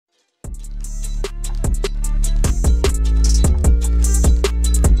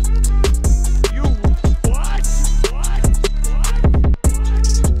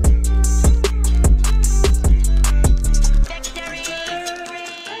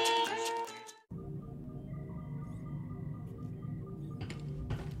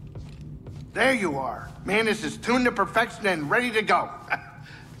There you are. Manus is tuned to perfection and ready to go.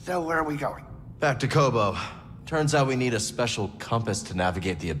 So where are we going? Back to Kobo. Turns out we need a special compass to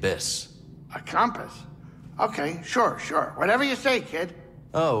navigate the abyss. A compass? Okay, sure. Whatever you say, kid.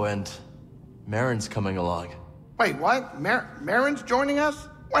 Oh, and Marin's coming along. Wait, what? Marin's joining us?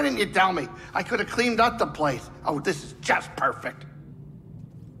 Why didn't you tell me? I could have cleaned up the place. Oh, this is just perfect.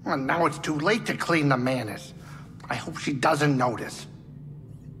 Well, now it's too late to clean the Manus. I hope she doesn't notice.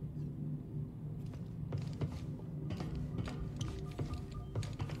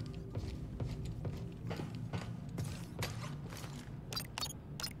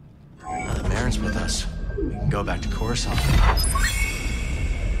 Marin's with us. We can go back to Coruscant.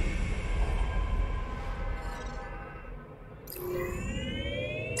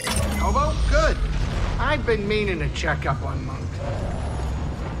 Kobo, good. I've been meaning to check up on Monk.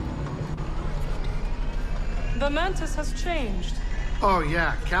 The Mantis has changed. Oh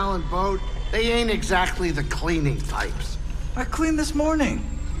yeah, Cal and Bode, they ain't exactly the cleaning types. I cleaned this morning.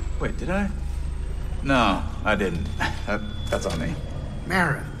 Wait, did I? No, I didn't. That's on me.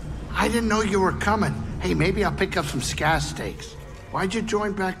 Marin, I didn't know you were coming. Hey, maybe I'll pick up some scaz steaks. Why'd you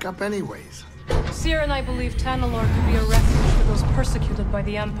join back up anyways? Seer and I believe Tanalorr could be a refuge for those persecuted by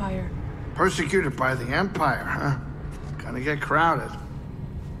the Empire. Persecuted by the Empire, huh? Gonna get crowded.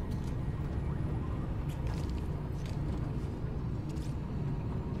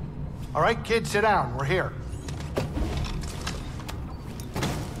 All right, kids, sit down. We're here.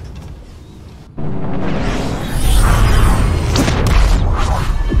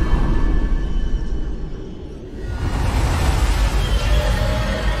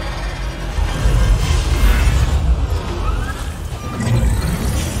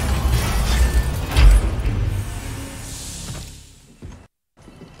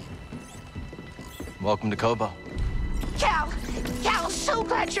 Welcome to Kobo. Cal, so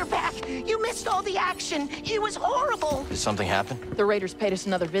glad you're back. You missed all the action. It was horrible. Did something happen? The Raiders paid us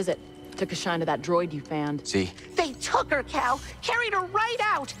another visit. Took a shine to that droid you found. See? They took her, Cal. Carried her right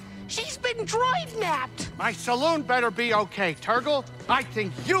out. She's been droid-napped. My saloon better be okay, Turgle. I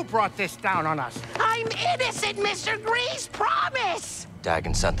think you brought this down on us. I'm innocent, Mr. Grease, promise!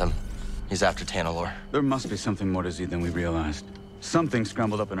 Dagon sent them. He's after Tanalorr. There must be something more to Z than we realized. Something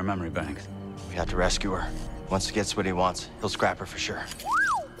scrambled up in her memory banks. We have to rescue her. Once he gets what he wants, he'll scrap her for sure.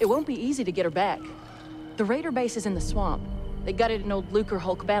 It won't be easy to get her back. The Raider base is in the swamp. They gutted an old Lucre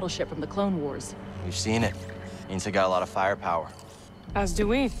Hulk battleship from the Clone Wars. We've seen it. Means they got a lot of firepower. As do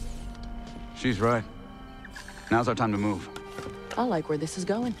we. She's right. Now's our time to move. I like where this is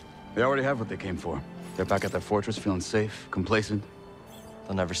going. They already have what they came for. They're back at their fortress, feeling safe, complacent.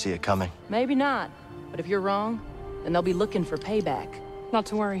 They'll never see it coming. Maybe not. But if you're wrong, then they'll be looking for payback. Not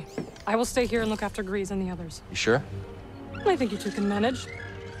to worry. I will stay here and look after Grease and the others. You sure? I think you two can manage.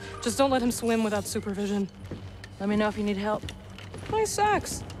 Just don't let him swim without supervision. Let me know if you need help. Nice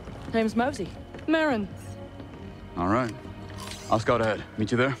axe. Name's Mosey. Marin. All right. I'll scout ahead.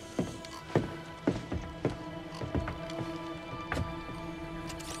 Meet you there?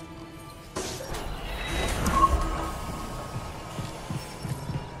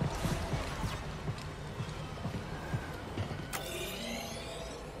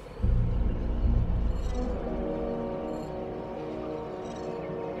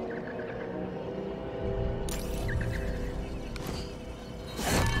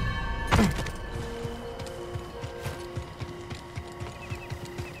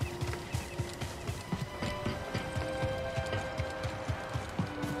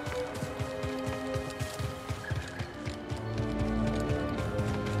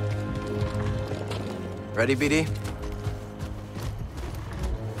 Ready, BD?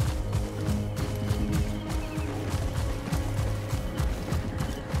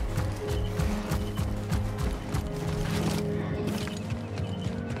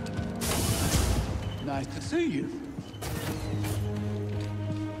 Nice to see you.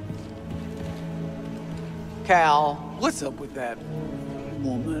 Cal, what's up with that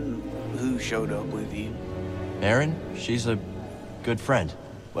woman who showed up with you? Marin? She's a good friend.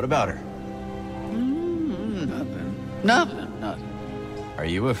 What about her? Nothing. Are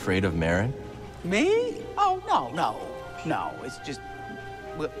you afraid of Marin? Me? Oh, no. It's just,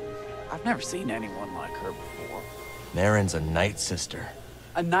 well, I've never seen anyone like her before. Marin's a night sister.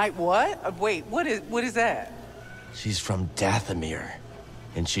 A night what? Wait, what is that? She's from Dathomir,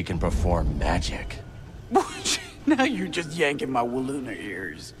 and she can perform magic. Now you're just yanking my Walloona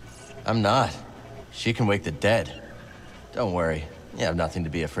ears. I'm not. She can wake the dead. Don't worry. You have nothing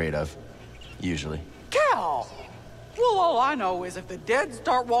to be afraid of. Usually. Cal! Well, all I know is if the dead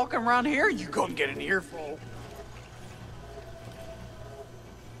start walking around here, you're gonna get an earful.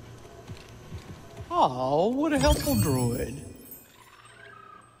 Oh, what a helpful droid.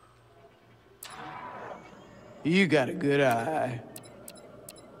 You got a good eye.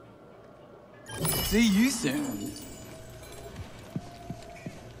 See you soon.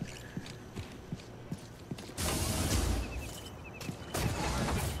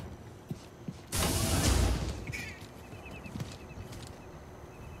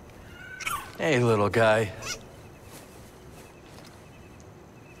 Hey, little guy.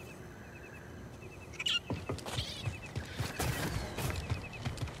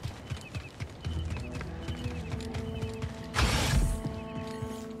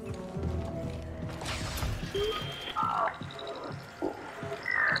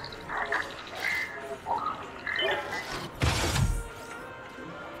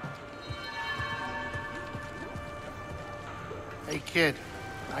 Hey, kid.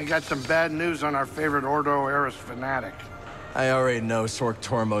 I got some bad news on our favorite Ordo Eris fanatic. I already know Sork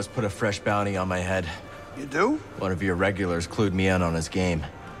Tormos put a fresh bounty on my head. You do? One of your regulars clued me in on his game.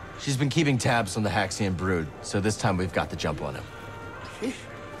 She's been keeping tabs on the Haxian brood, so this time we've got the jump on him. Sheesh.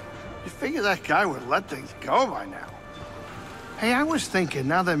 You figure that guy would let things go by now. Hey, I was thinking,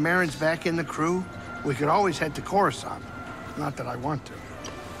 now that Marin's back in the crew, we could always head to Coruscant. Not that I want to.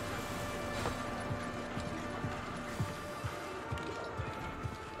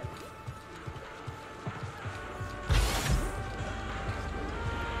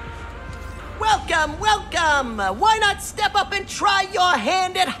 Welcome, welcome! Why not step up and try your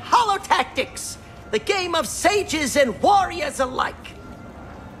hand at Holotactics, the game of sages and warriors alike?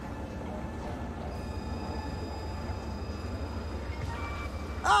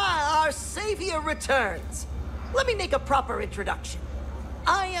 Ah, our savior returns. Let me make a proper introduction.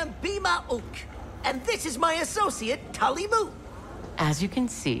 I am Bima Ook, and this is my associate, Talimu. As you can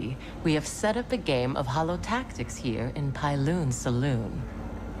see, we have set up a game of Holotactics here in Pyloon Saloon.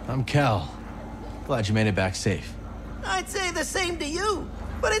 I'm Cal. Glad you made it back safe. I'd say the same to you,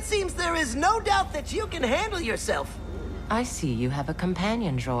 but it seems there is no doubt that you can handle yourself. I see you have a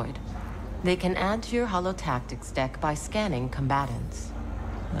companion droid. They can add to your Holotactics deck by scanning combatants.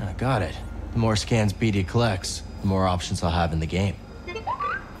 Got it. The more scans BD collects, the more options I'll have in the game.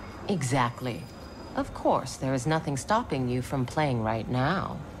 Exactly. Of course, there is nothing stopping you from playing right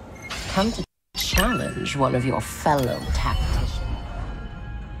now. Come to challenge one of your fellow tacticians.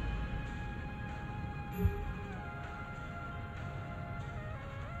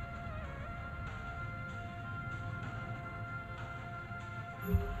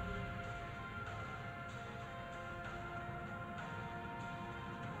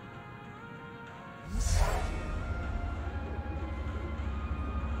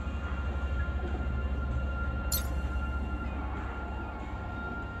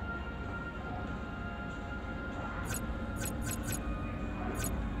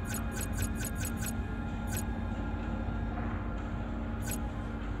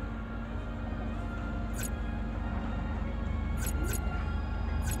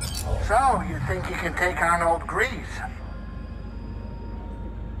 So, you think you can take on old Grease?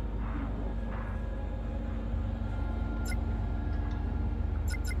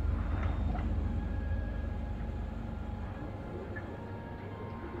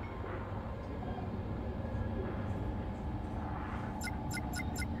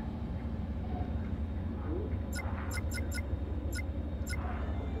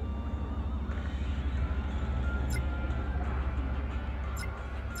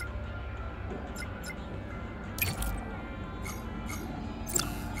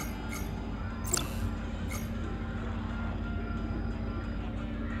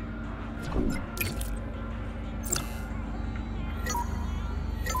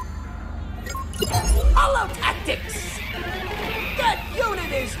 Holotactics! That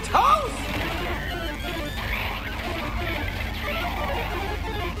unit is toast!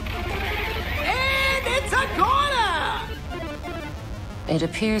 And it's a corner! It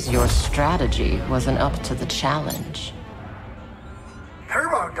appears your strategy wasn't up to the challenge.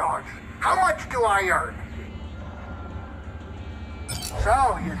 Turbo Dogs, how much do I earn?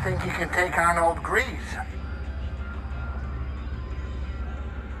 So, you think you can take on old Grease?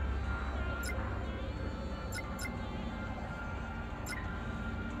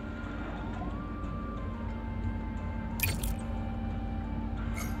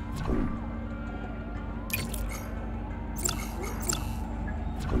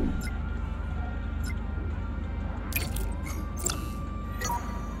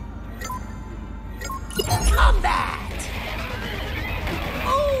 Combat!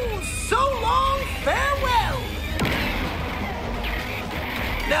 Oh, so long, farewell!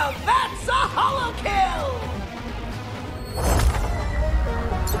 Now that's a holo kill!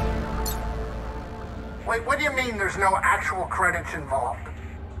 Wait, what do you mean there's no actual credits involved?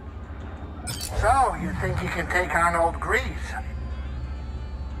 So, you think you can take on old Grease?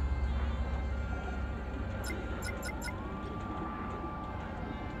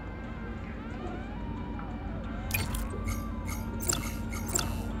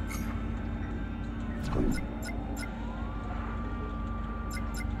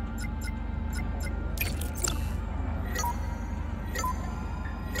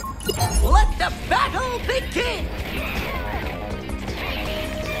 Let the battle begin!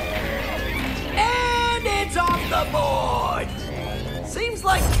 And it's off the board! Seems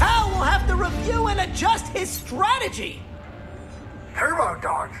like Cal will have to review and adjust his strategy. Turbo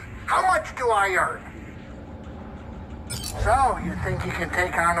Dogs, how much do I earn? So, you think you can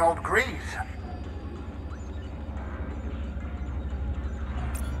take on old Grease?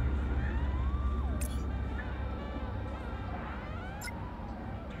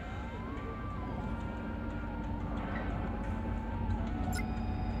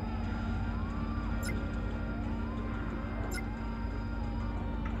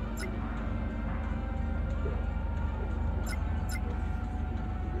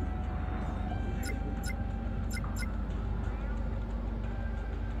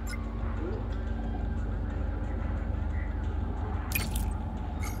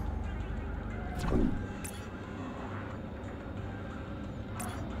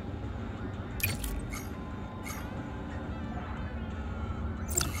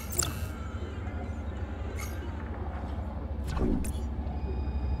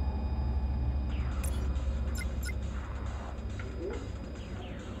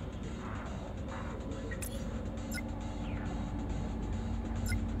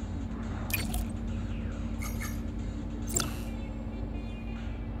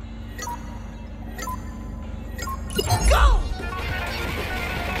 Go!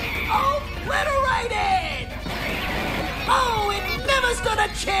 Obliterated! Oh, it never stood a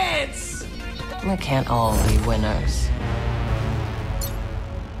chance! We can't all be winners.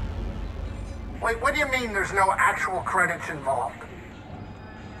 Wait, what do you mean there's no actual credits involved?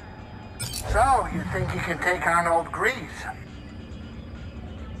 So, you think you can take on old Grease?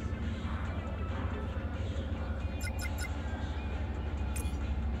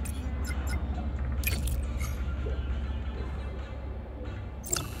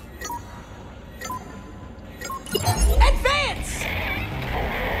 Advance!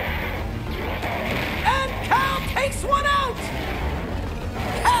 And Cal takes one out!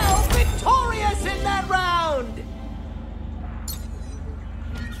 Cal victorious in that round!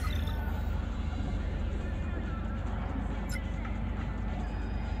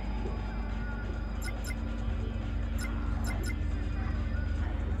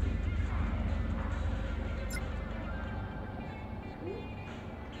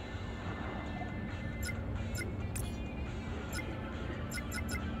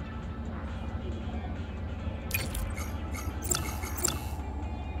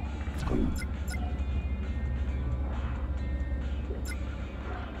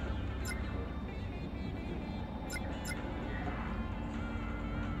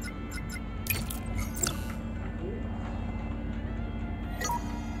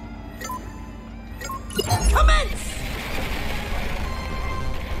 Commence!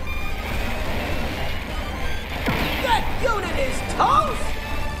 That unit is toast!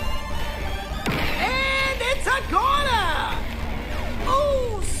 And it's a goner!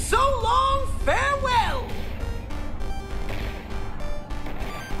 Oh, so long farewell!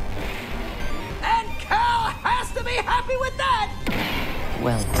 And Cal has to be happy with that!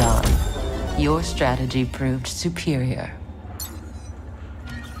 Well done. Your strategy proved superior.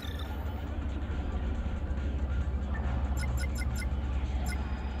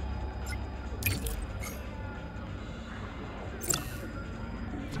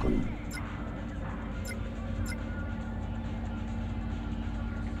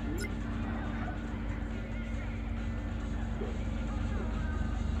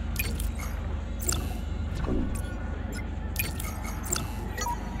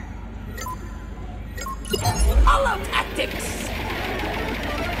 Hollow tactics!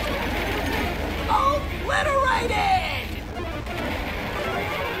 Obliterated!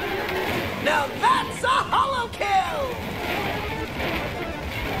 Now that's a hollow kill!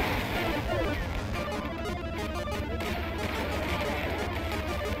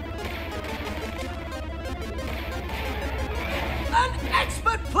 An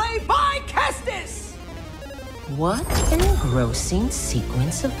expert play by Kestis! What an engrossing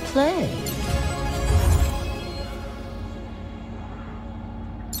sequence of play.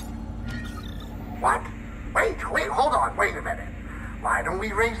 What? Wait, hold on, wait a minute. Why don't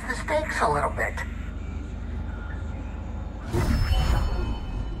we raise the stakes a little bit?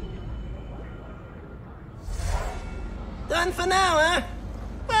 done for now, huh?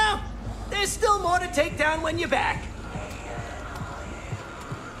 Well, there's still more to take down when you're back.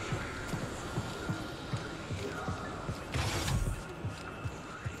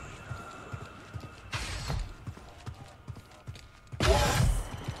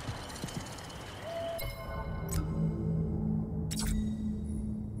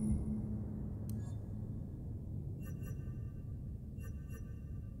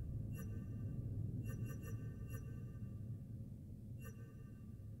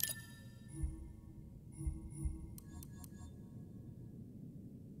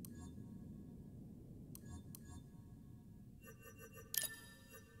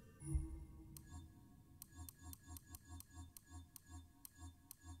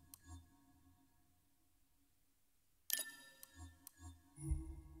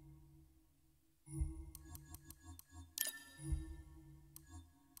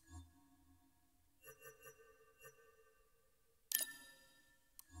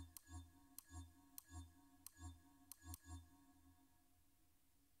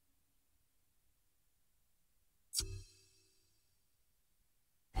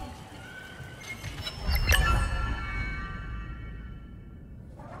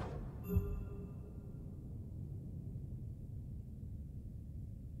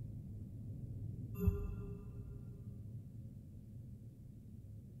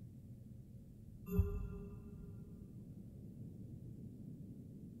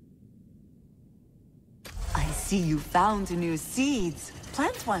 I see you found new seeds.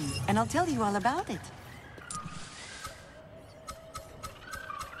 Plant one, and I'll tell you all about it.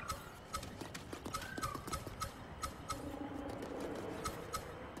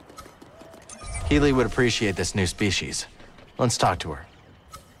 Keely would appreciate this new species. Let's talk to her.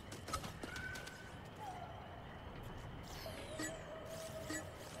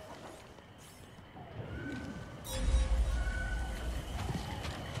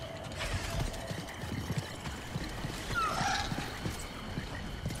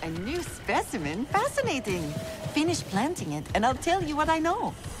 A new specimen? Fascinating. Finish planting it, and I'll tell you what I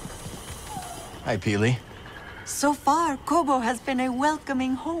know. Hi, Peely. So far, Kobo has been a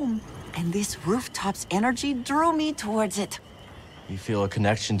welcoming home, and this rooftop's energy drew me towards it. You feel a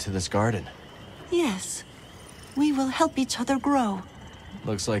connection to this garden. Yes. We will help each other grow.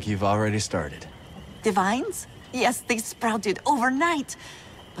 Looks like you've already started. The vines? Yes, they sprouted overnight.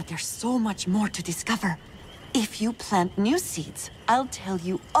 But there's so much more to discover. If you plant new seeds, I'll tell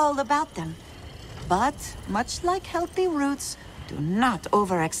you all about them. But, much like healthy roots, do not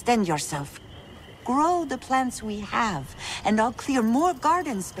overextend yourself. Grow the plants we have, and I'll clear more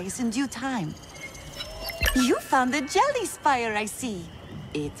garden space in due time. You found a jelly spire, I see.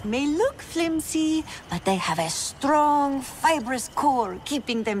 It may look flimsy, but they have a strong, fibrous core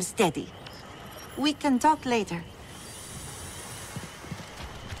keeping them steady. We can talk later.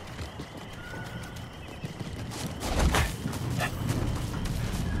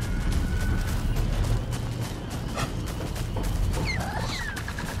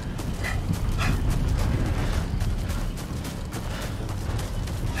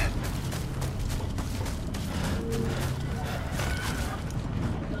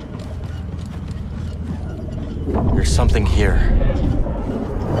 There's something here.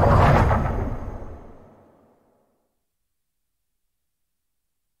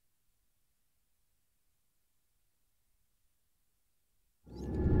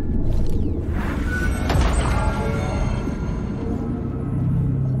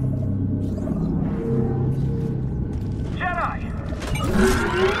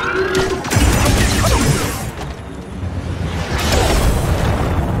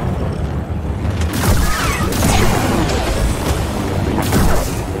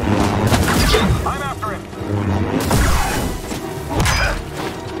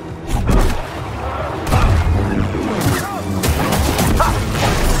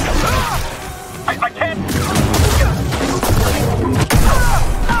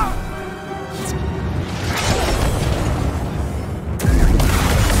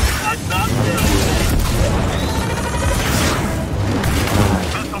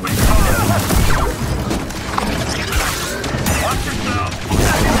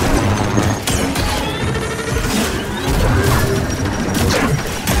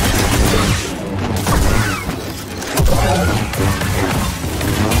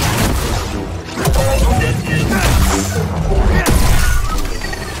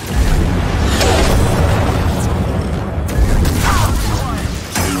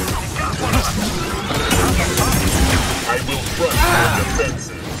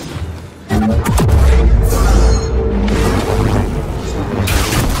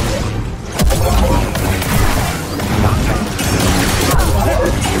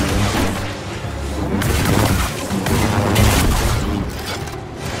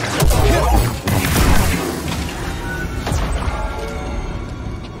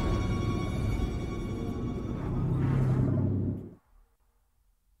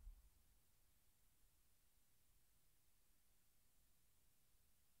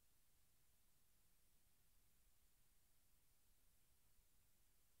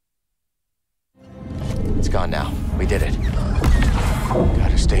 It's gone now. We did it.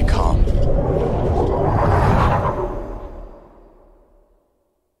 Gotta stay calm.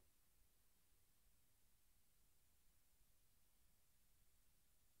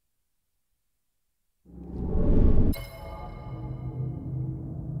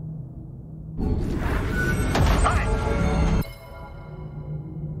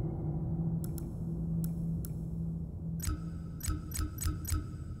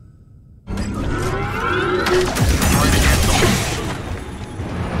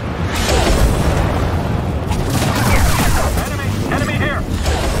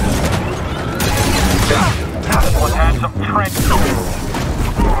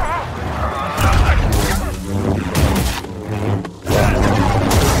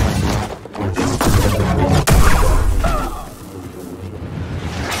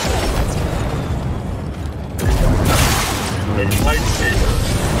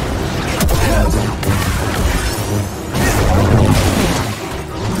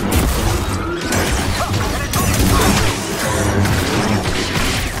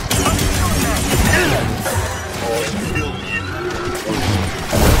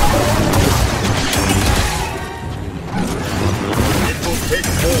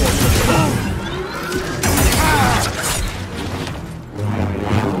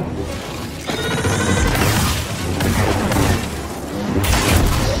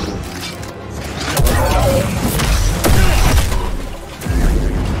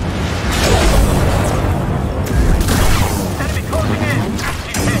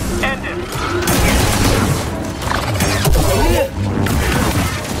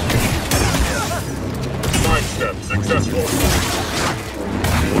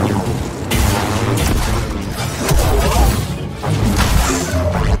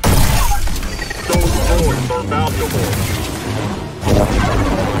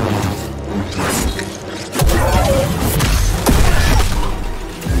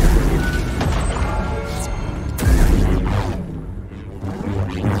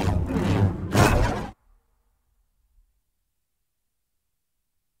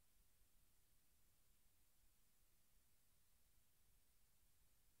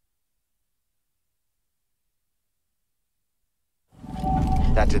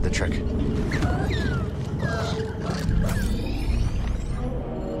 That did the trick.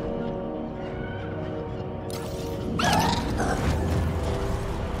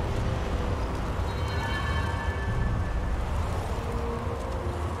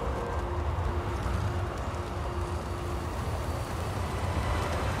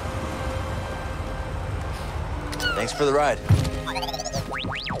 Thanks for the ride.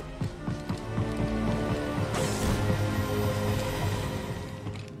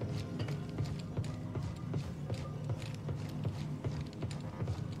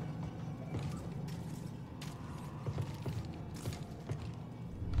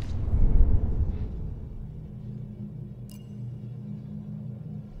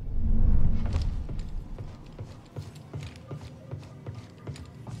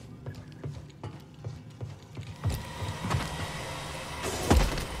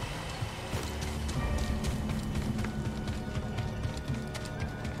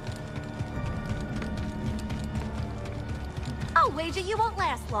 I'll wager you won't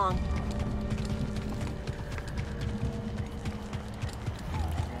last long.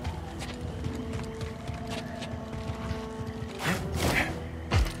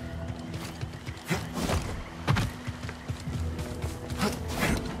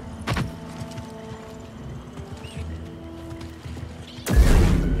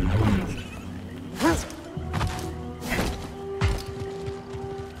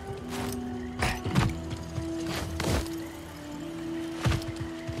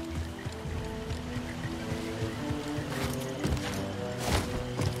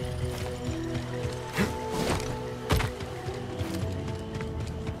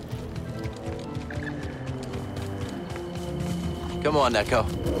 Come on, Neko.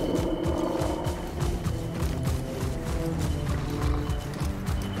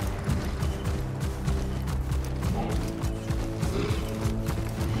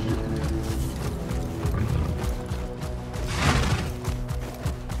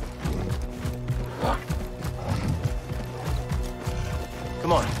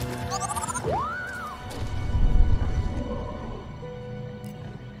 Come on.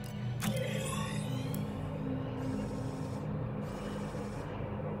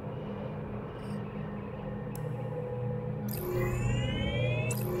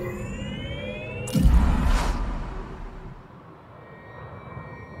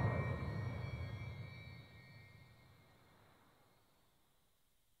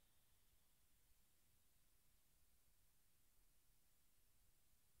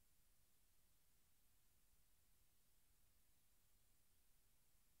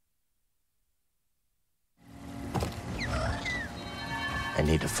 I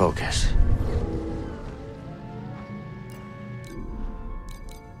need to focus.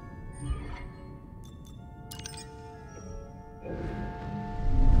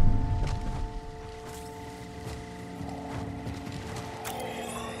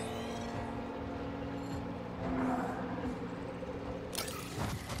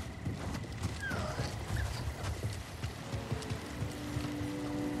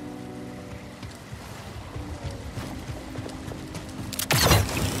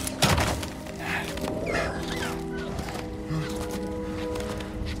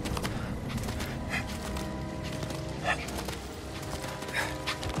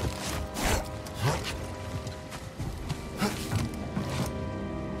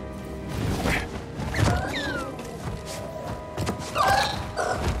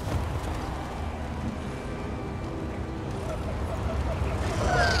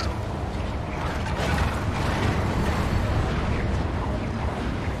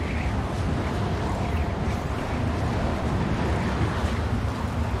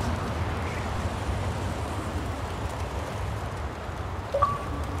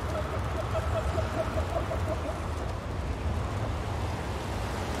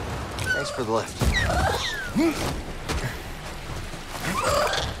 Thanks for the lift.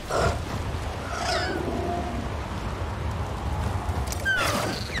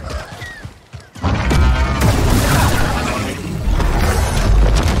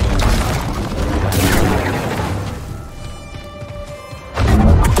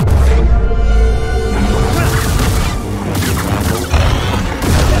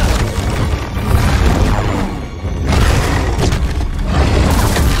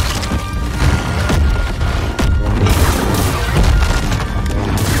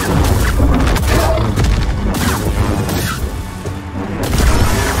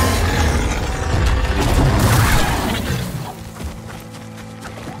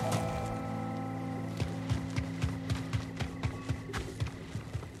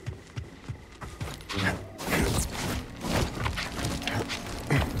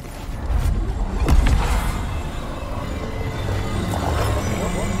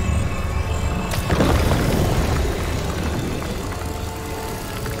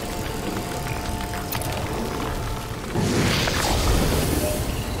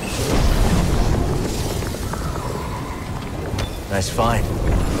 Nice find.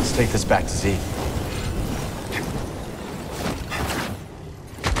 Let's take this back to Z.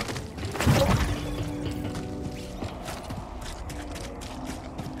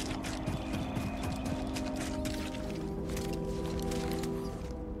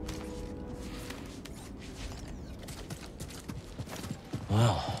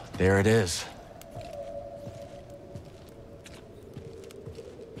 Well, there it is.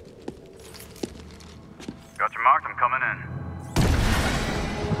 Got your mark, I'm coming in.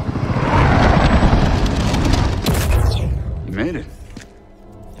 You made it.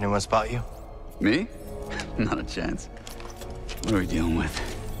 Anyone spot you? Me? Not a chance. What are we dealing with?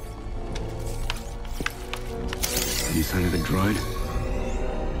 Any sign of the droid?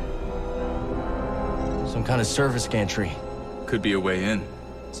 Some kind of service gantry. Could be a way in.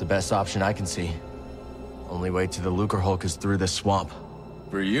 It's the best option I can see. Only way to the Lucre Hulk is through this swamp.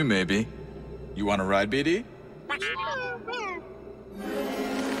 For you, maybe. You want to ride, BD?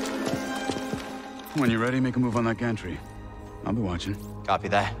 When you're ready, make a move on that gantry. I'll be watching. Copy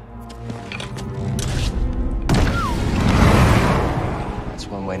that. That's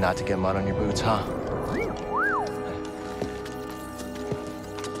one way not to get mud on your boots, huh?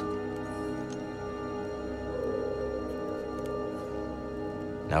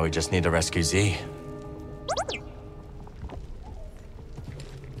 Now we just need to rescue Z.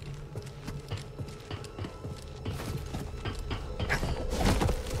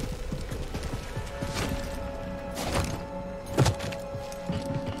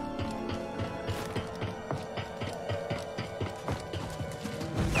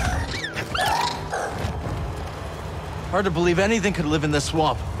 Hard to believe anything could live in this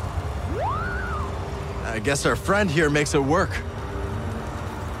swamp. I guess our friend here makes it work.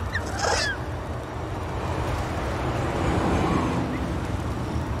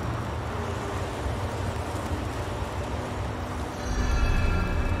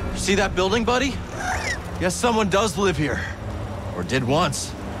 See that building, buddy? Guess someone does live here. Or did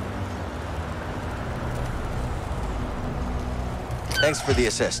once. Thanks for the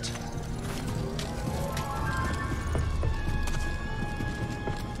assist.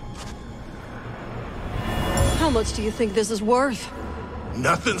 How much do you think this is worth?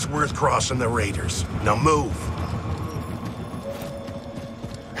 Nothing's worth crossing the Raiders. Now move.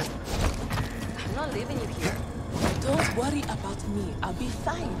 I'm not leaving you here. Don't worry about me. I'll be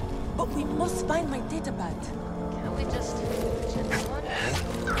fine. But we must find my datapad. Can't we just check this one?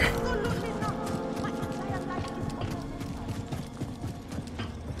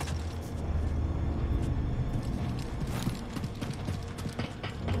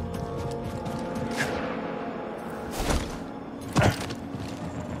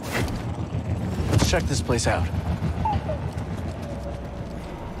 Let's check this place out.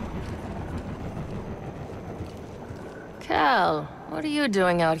 Cal, what are you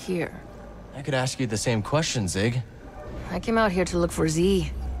doing out here? I could ask you the same question, Zig. I came out here to look for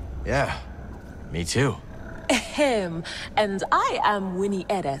Z. Yeah, me too. Ahem. And I am Winnie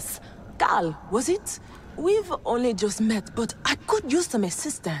Eres. Cal, was it? We've only just met, but I could use some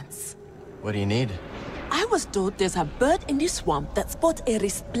assistance. What do you need? I was told there's a bird in the swamp that sports a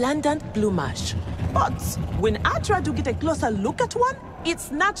resplendent plumage. But when I tried to get a closer look at one, it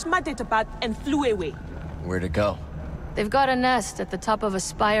snatched my datapad and flew away. Where'd it go? They've got a nest at the top of a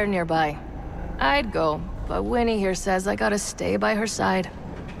spire nearby. I'd go, but Winnie here says I gotta stay by her side.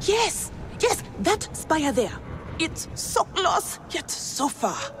 Yes, that spire there. It's so close, yet so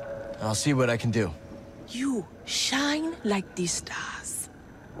far. I'll see what I can do. You shine like the stars.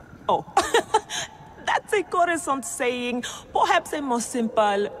 Oh, that's a Coruscant saying, perhaps a more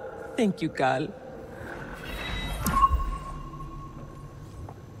simple, thank you, Cal.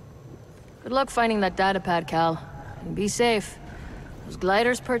 Good luck finding that datapad, Cal. And be safe. Those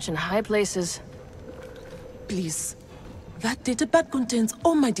gliders perch in high places. Please. That datapad contains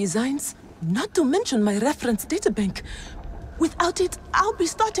all my designs, not to mention my reference databank. Without it, I'll be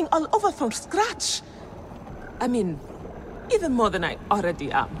starting all over from scratch. I mean, even more than I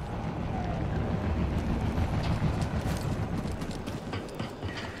already am.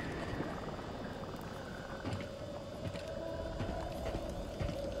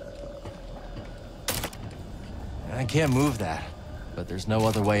 I can't move that, but there's no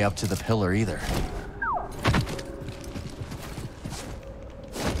other way up to the pillar either.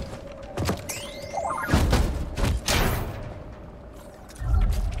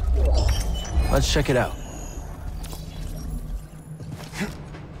 Let's check it out.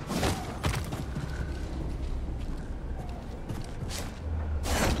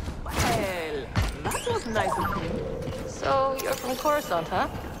 Well, that was nice of you. So, you're from Coruscant, huh?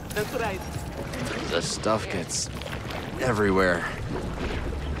 That's right. The stuff gets everywhere.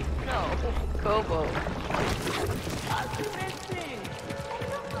 No, Kobo.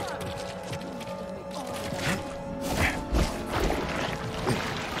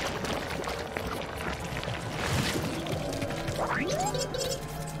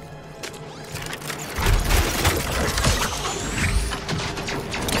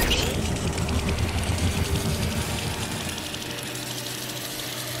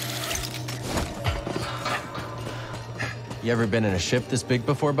 You ever been in a ship this big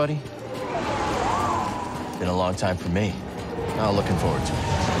before, buddy? Been a long time for me. Not looking forward to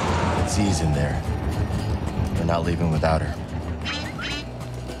it. Z's in there. We're not leaving without her.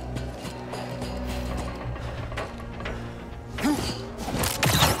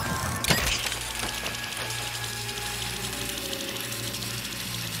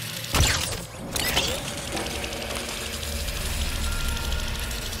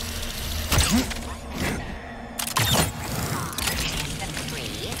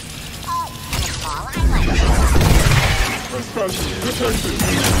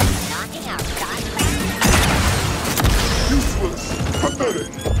 Useless, pathetic,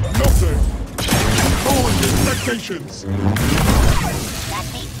 nothing. Lowering expectations. That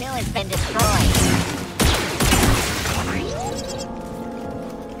T2 has been destroyed.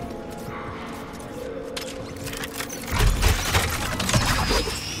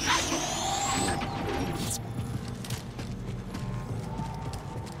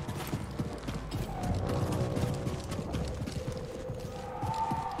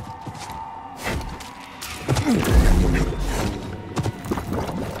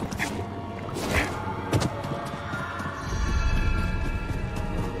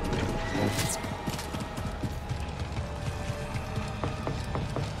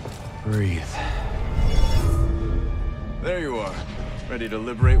 Breathe. There you are. Ready to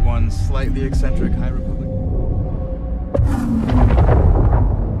liberate one slightly eccentric High Republic?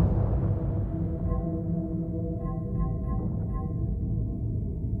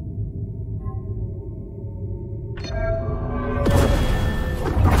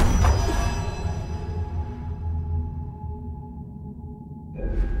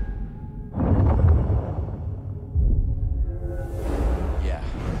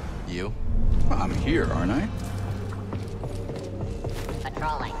 You? I'm here, aren't I?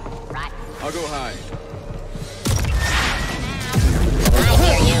 Patrolling. Right. I'll go high.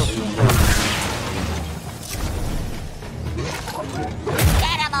 hear you.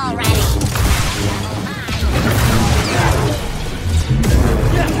 Get him already.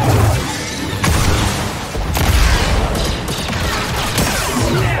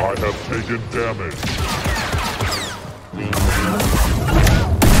 I have taken damage.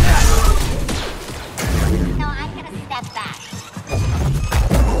 No, I'm gonna step back.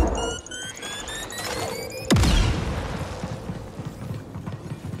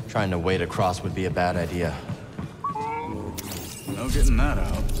 Trying to wade across would be a bad idea. No getting that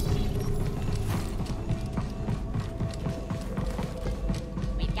out.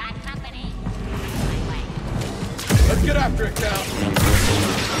 We've got company. Let's get after it, Cal.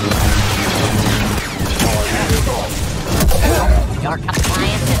 Your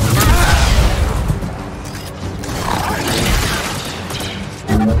compliance is not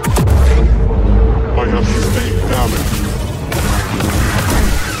I have sustained damage.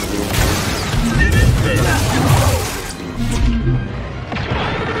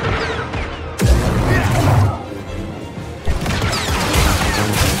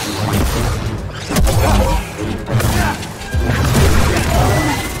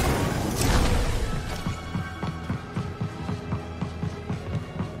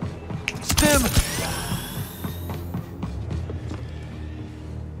 Stim!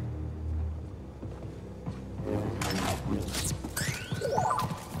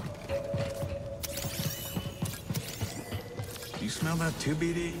 You smell that too,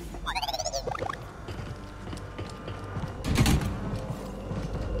 BD?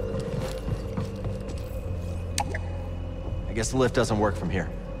 I guess the lift doesn't work from here.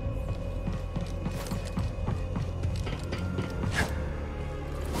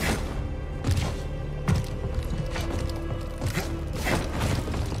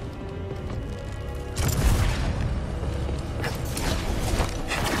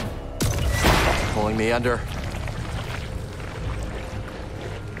 Pulling me under.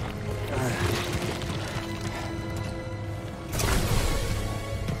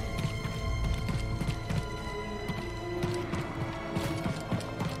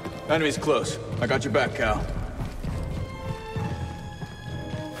 Enemy's close. I got your back, Cal.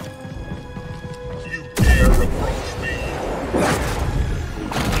 You dare approach me?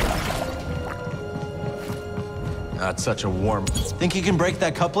 Not such a warm. Think you can break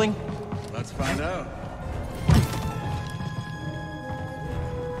that coupling? Let's find out.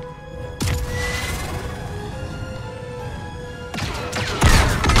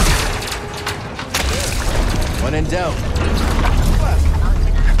 When in doubt.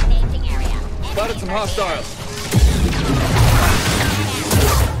 Spotted some hostiles.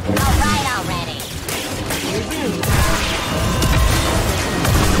 all right already.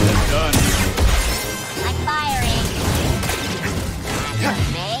 Done. I'm firing. That's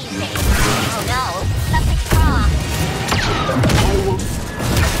amazing. Oh no, something's wrong.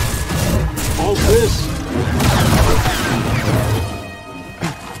 All this.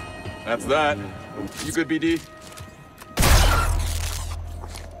 That's that. You good, BD?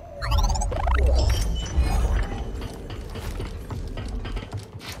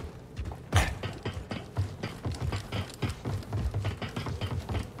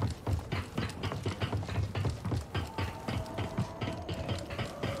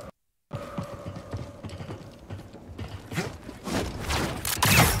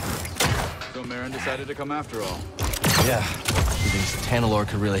 So Marin decided to come after all. Yeah. She thinks Tanalorr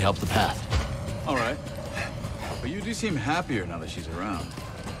could really help the path. All right. But you do seem happier now that she's around.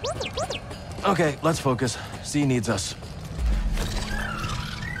 Okay, let's focus. Z needs us.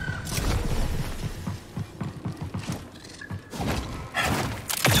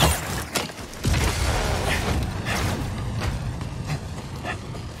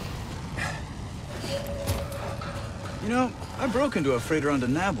 You know, I broke into a freighter on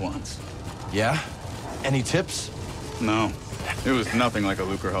Denab once. Yeah? Any tips? No. It was nothing like a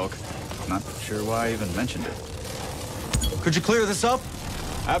Lucre Hulk. Not sure why I even mentioned it. Could you clear this up?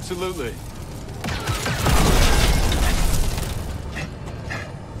 Absolutely.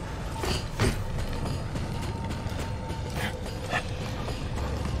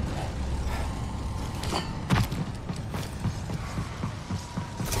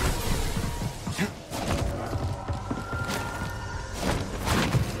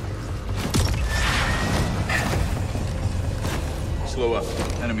 Slow up.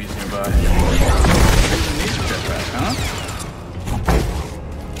 Enemies nearby. Even needs a jetpack, huh?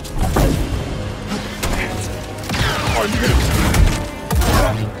 I'm hit.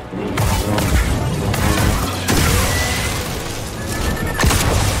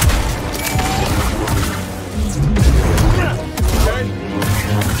 Okay.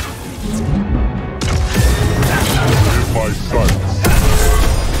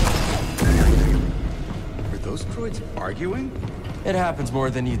 arguing? It happens more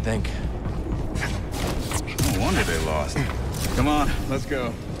than you'd think. No wonder they lost. Come on, let's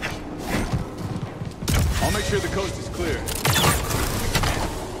go. I'll make sure the coast is clear.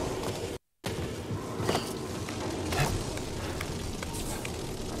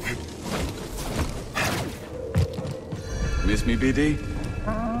 Miss me, BD?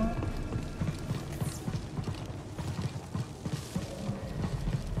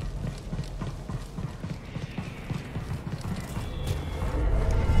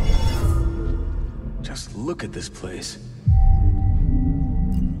 Just look at this place.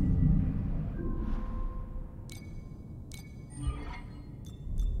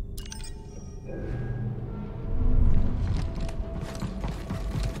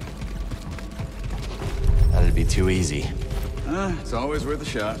 That'd be too easy. It's always worth a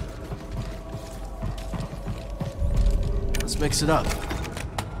shot. Let's mix it up.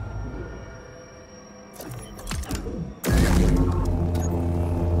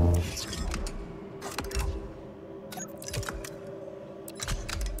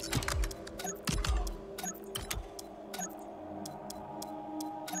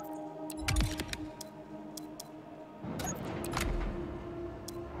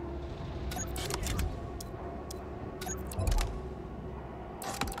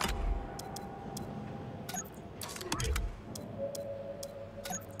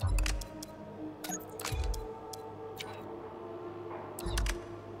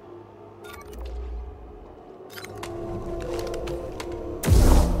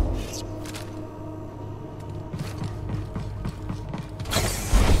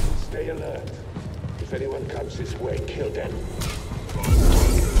 Stay alert. If anyone comes this way, kill them.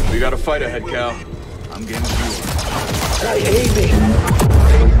 We got a fight ahead, Cal. I'm game with you. Try aiming!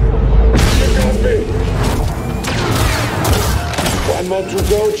 You got me! One more to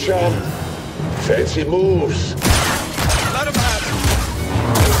go, chum. Fancy moves. Let him have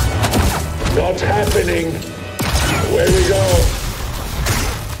it. Not happening. Away we go.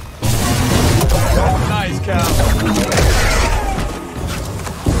 Nice, Cal.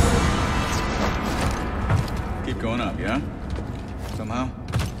 Keep going up, yeah? Somehow?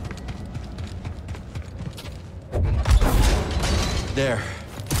 There.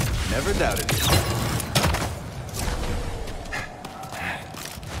 Never doubted it.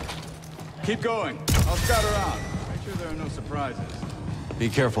 Keep going. I'll scout around. Make sure there are no surprises. Be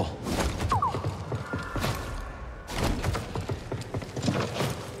careful.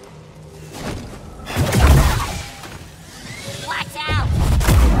 Watch out!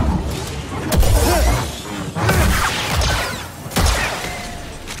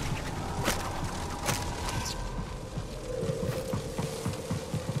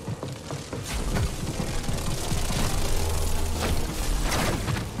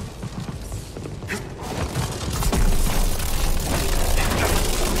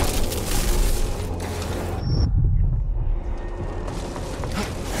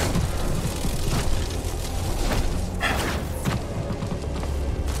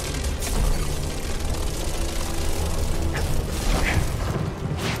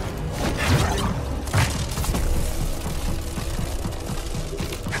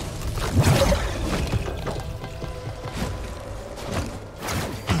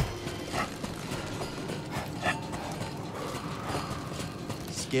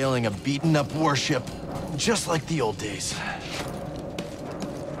 Scaling a beaten-up warship, just like the old days.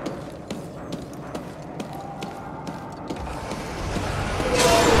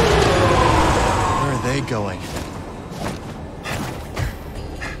 Where are they going?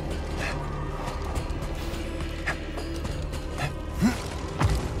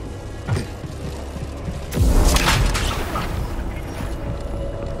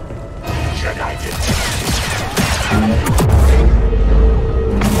 Jedi did.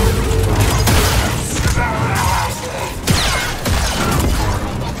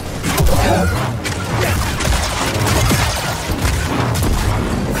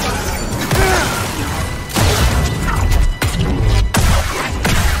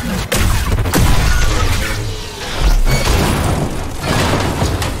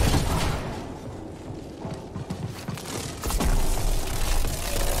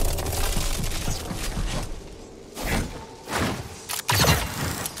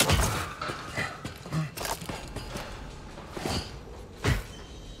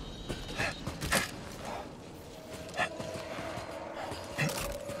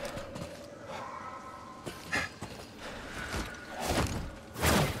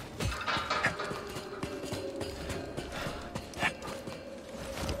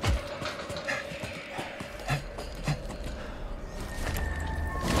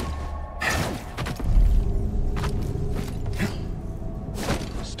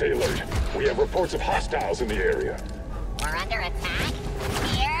 Stay alert. We have reports of hostiles in the area. We're under attack?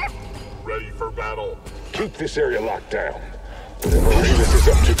 Here? Ready for battle. Keep this area locked down. Whatever Revis is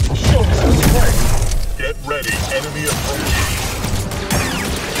up to, show us some strength. Get ready. Enemy approaching.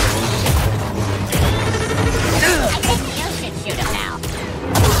 I think you should shoot him now.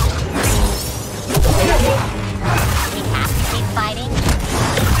 We have to keep fighting.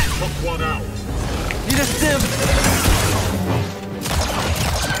 Took one out. Need a stim!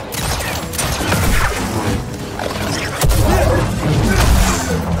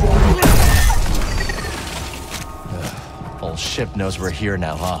 Whole ship knows we're here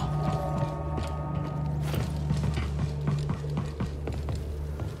now, huh?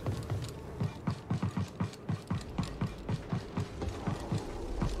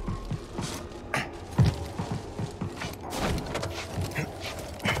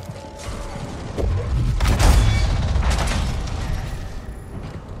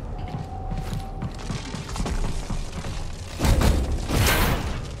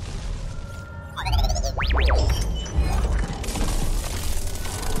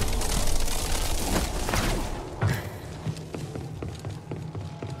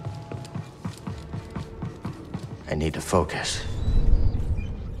 I need to focus.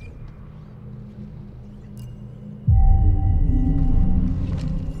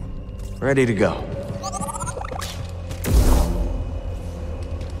 Ready to go.